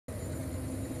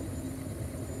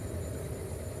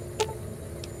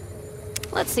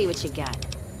Let's see what you got.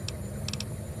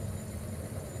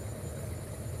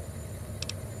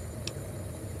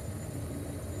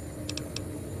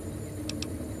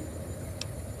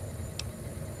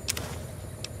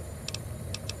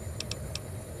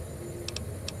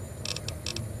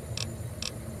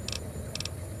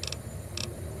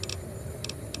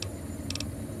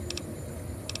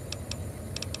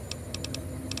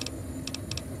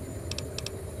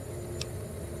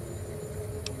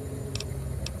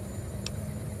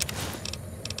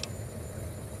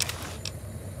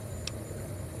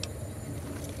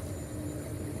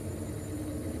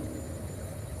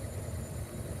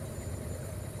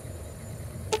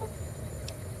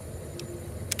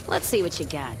 Let's see what you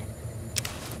got.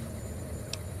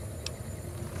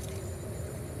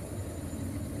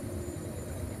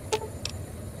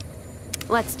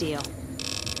 Let's deal.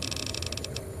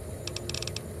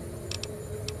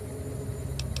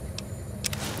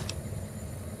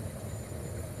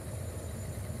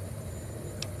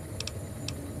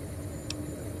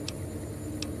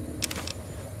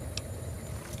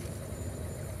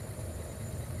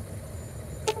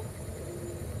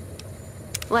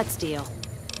 Let's deal.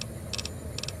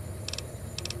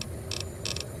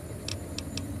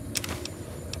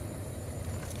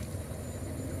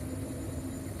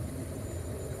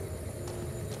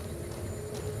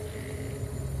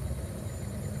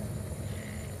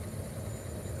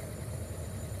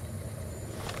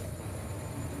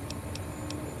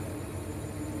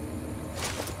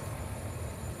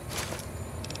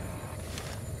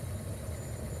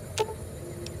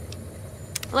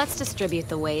 Let's distribute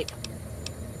the weight.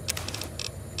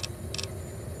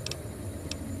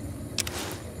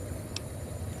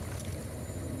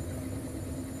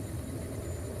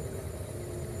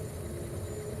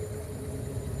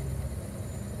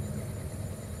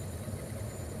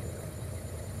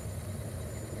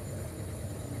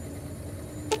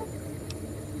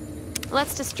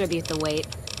 Let's distribute the weight.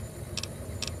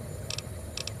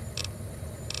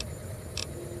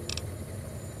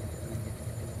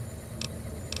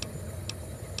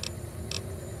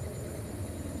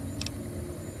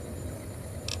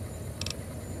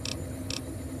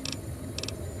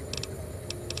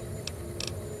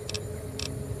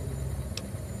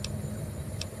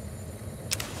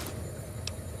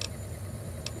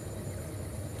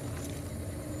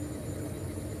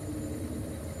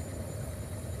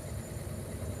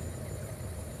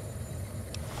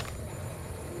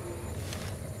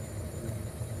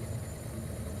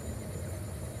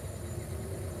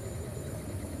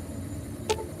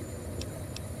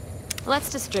 Let's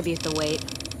distribute the weight.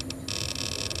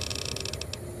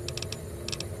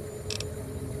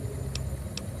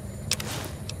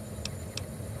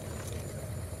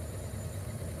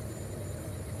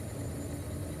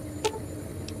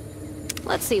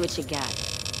 Let's see what you got.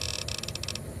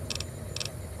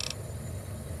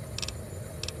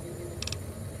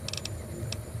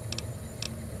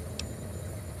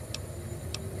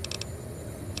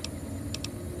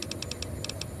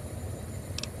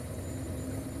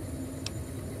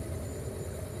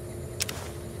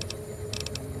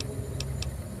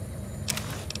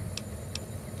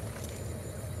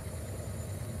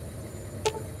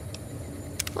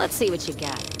 Let's see what you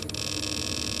got.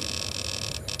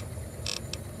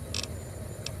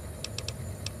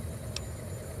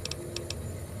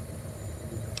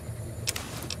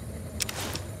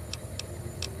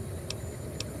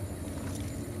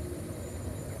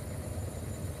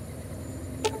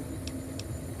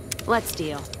 Let's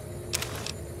deal.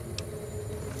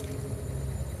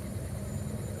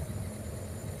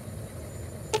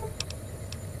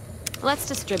 Let's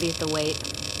distribute the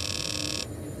weight.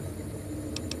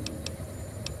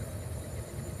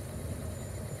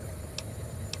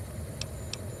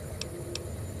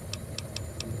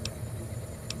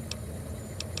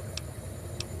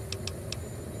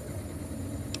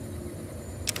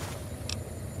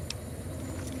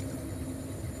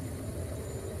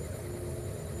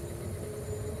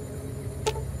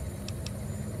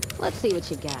 Let's see what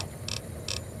you got.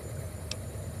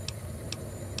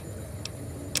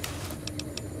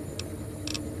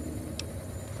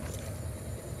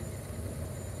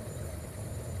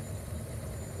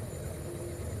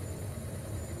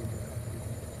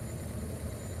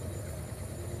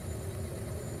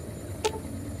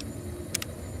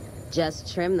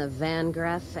 Just trim the Van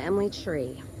Graff family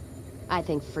tree. I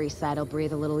think Freeside'll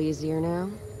breathe a little easier now.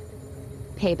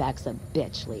 Payback's a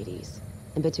bitch, ladies.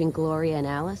 And between Gloria and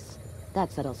Alice,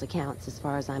 that settles accounts as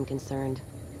far as I'm concerned.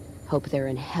 Hope they're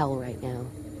in hell right now,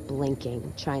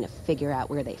 blinking, trying to figure out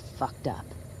where they fucked up.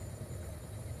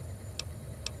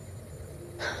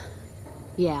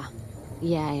 Yeah, I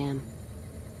am.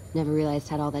 Never realized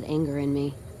had all that anger in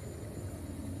me.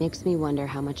 Makes me wonder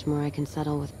how much more I can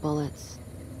settle with bullets.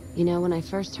 You know, when I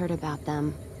first heard about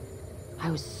them, I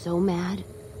was so mad.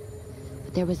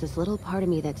 But there was this little part of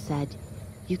me that said,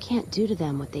 you can't do to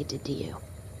them what they did to you.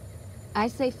 I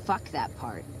say fuck that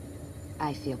part.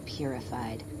 I feel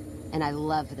purified. And I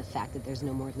love the fact that there's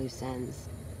no more loose ends.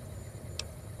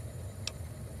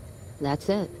 That's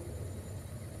it.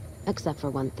 Except for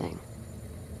one thing.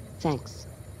 Thanks.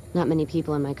 Not many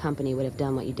people in my company would have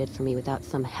done what you did for me without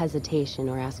some hesitation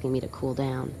or asking me to cool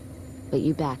down. But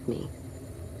you backed me.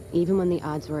 Even when the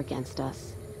odds were against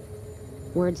us.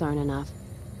 Words aren't enough,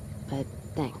 but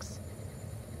thanks.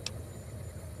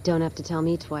 Don't have to tell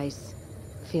me twice.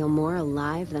 Feel more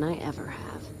alive than I ever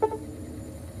have.